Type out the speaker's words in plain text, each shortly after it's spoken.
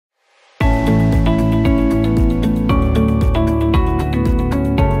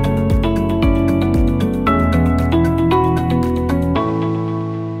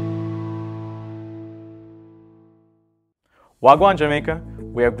Wagwan Jamaica,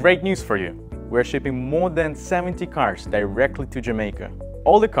 we have great news for you. We are shipping more than 70 cars directly to Jamaica.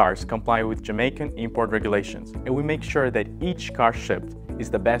 All the cars comply with Jamaican import regulations, and we make sure that each car shipped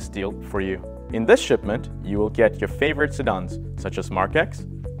is the best deal for you. In this shipment, you will get your favorite sedans such as Mark X,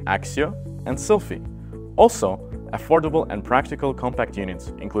 Axio, and Sylphy. Also, affordable and practical compact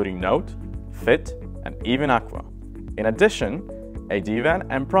units including Note, Fit, and even Aqua. In addition, a D-Van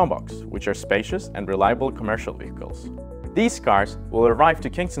and Probox, which are spacious and reliable commercial vehicles. These cars will arrive to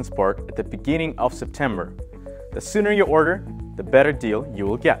Kingston Port at the beginning of September. The sooner you order, the better deal you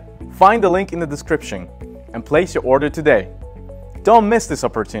will get. Find the link in the description and place your order today. Don't miss this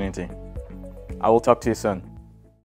opportunity. I will talk to you soon.